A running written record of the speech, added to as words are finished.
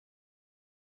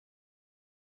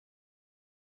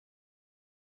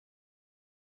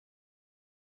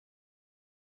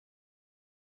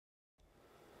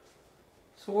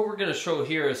So what we're going to show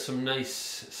here is some nice,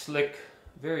 slick,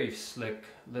 very slick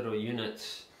little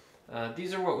units.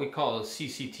 These are what we call a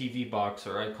CCTV box,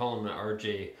 or I call them an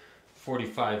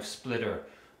RJ45 splitter.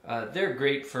 They're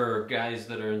great for guys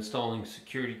that are installing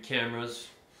security cameras,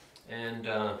 and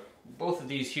both of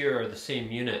these here are the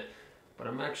same unit. But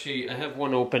I have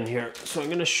one open here, so I'm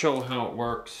going to show how it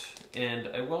works, and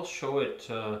I will show it,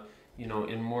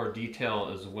 in more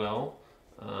detail as well.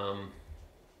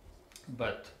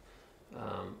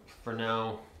 For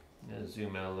now, I'm going to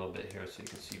zoom out a little bit here so you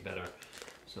can see better.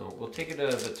 So we'll take it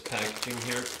out of its packaging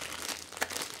here.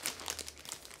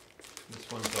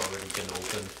 This one's already been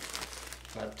opened.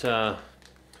 But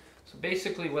so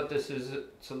basically what this is,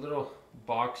 it's a little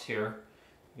box here.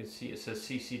 You can see it says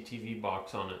CCTV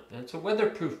box on it. And it's a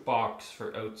weatherproof box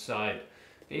for outside.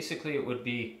 Basically it would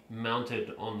be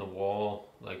mounted on the wall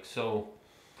like so.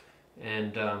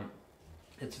 And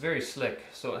it's very slick.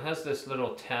 So it has this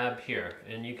little tab here,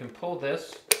 and you can pull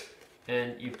this,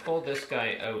 and you pull this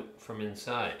guy out from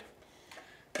inside.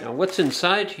 Now what's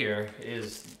inside here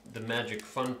is the magic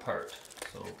fun part.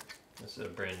 So this is a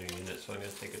brand new unit, so I'm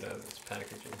going to take it out of its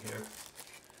packaging here.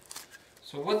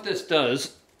 So what this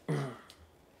does,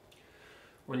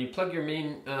 when you plug your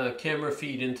main camera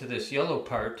feed into this yellow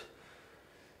part,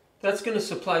 that's going to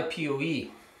supply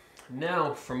PoE.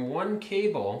 Now from one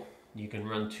cable you can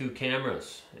run two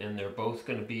cameras, and they're both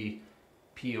going to be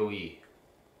PoE.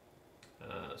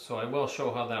 So I will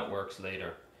show how that works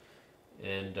later.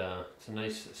 And it's a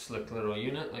nice slick little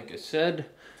unit, like I said.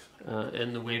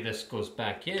 And the way this goes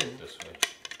back in, this way.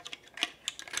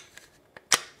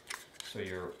 So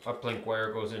your uplink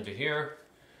wire goes into here.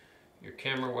 Your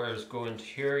camera wires go into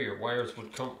here. Your wires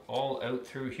would come all out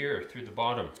through here, through the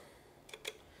bottom.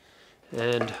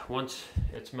 And once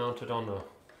it's mounted on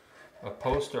a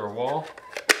post or a wall,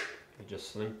 you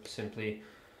just simply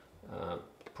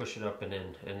push it up and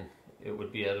in, and it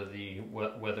would be out of the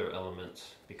weather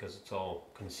elements because it's all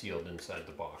concealed inside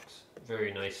the box.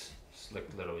 Very nice, slick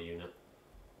little unit.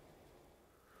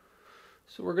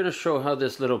 So we're going to show how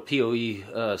this little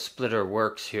PoE splitter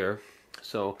works here.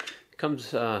 So it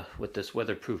comes with this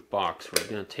weatherproof box. We're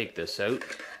going to take this out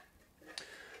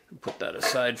and put that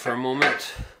aside for a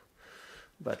moment.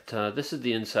 But this is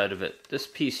the inside of it. This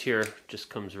piece here just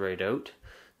comes right out.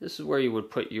 This is where you would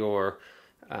put your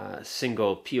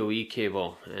single PoE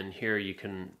cable, and here you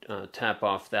can tap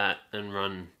off that and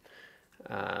run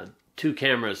two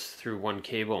cameras through one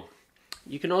cable.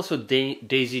 You can also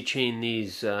daisy chain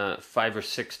these 5 or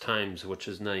 6 times, which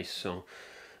is nice. So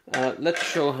let's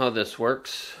show how this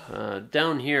works.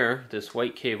 Down here, this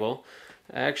white cable,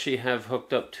 I actually have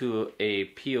hooked up to a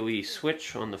PoE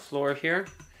switch on the floor here.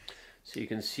 So you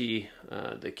can see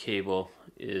the cable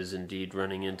is indeed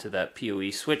running into that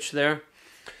PoE switch there.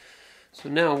 So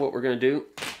now what we're going to do,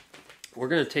 we're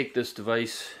going to take this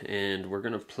device and we're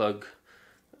going to plug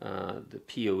the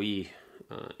PoE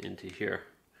into here.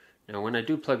 Now when I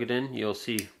do plug it in, you'll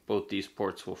see both these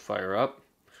ports will fire up,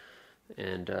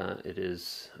 and it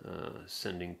is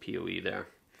sending PoE there.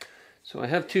 So I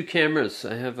have two cameras.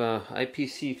 I have a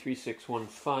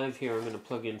IPC3615 here. I'm going to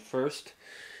plug in first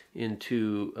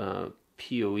into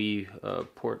PoE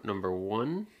port number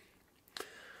 1.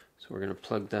 So we're going to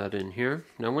plug that in here.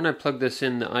 Now when I plug this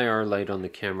in, the IR light on the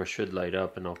camera should light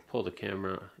up, and I'll pull the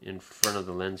camera in front of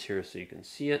the lens here so you can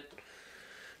see it.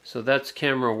 So that's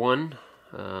camera 1.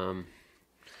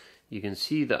 You can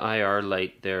see the IR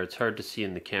light there. It's hard to see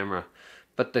in the camera,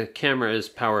 but the camera is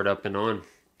powered up and on.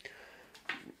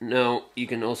 Now you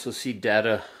can also see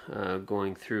data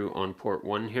going through on port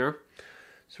 1 here.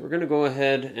 So we're going to go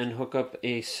ahead and hook up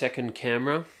a second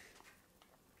camera,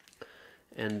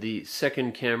 and the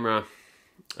second camera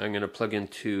I'm going to plug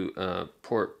into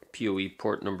PoE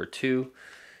port number 2,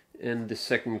 and the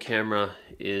second camera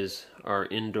is our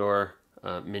indoor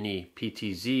mini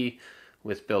PTZ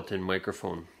with built-in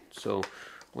microphone. So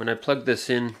when I plug this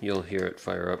in, you'll hear it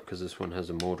fire up because this one has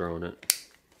a motor on it.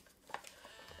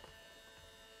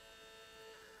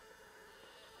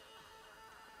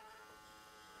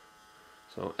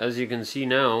 So as you can see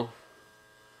now,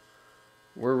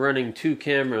 we're running two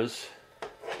cameras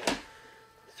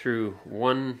through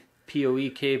one PoE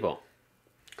cable.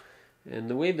 And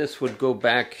the way this would go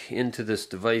back into this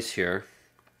device here,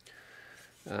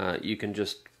 you can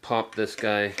just pop this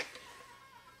guy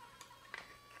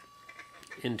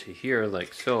into here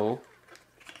like so,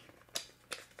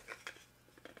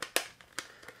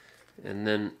 and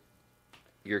then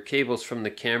your cables from the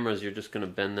cameras, you're just going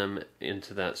to bend them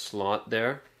into that slot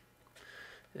there,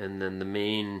 and then the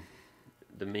main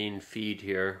feed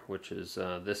here, which is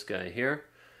this guy here,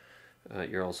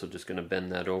 you're also just going to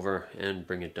bend that over and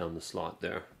bring it down the slot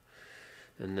there.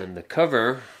 And then the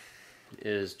cover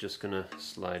is just going to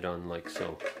slide on like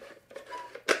so.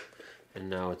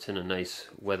 And now it's in a nice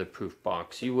weatherproof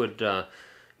box. You would,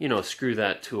 you know, screw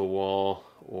that to a wall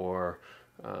or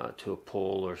to a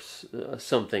pole or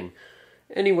something.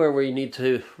 Anywhere where you need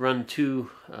to run two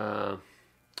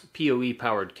PoE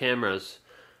powered cameras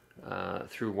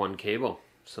through one cable.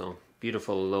 So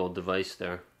beautiful little device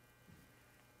there.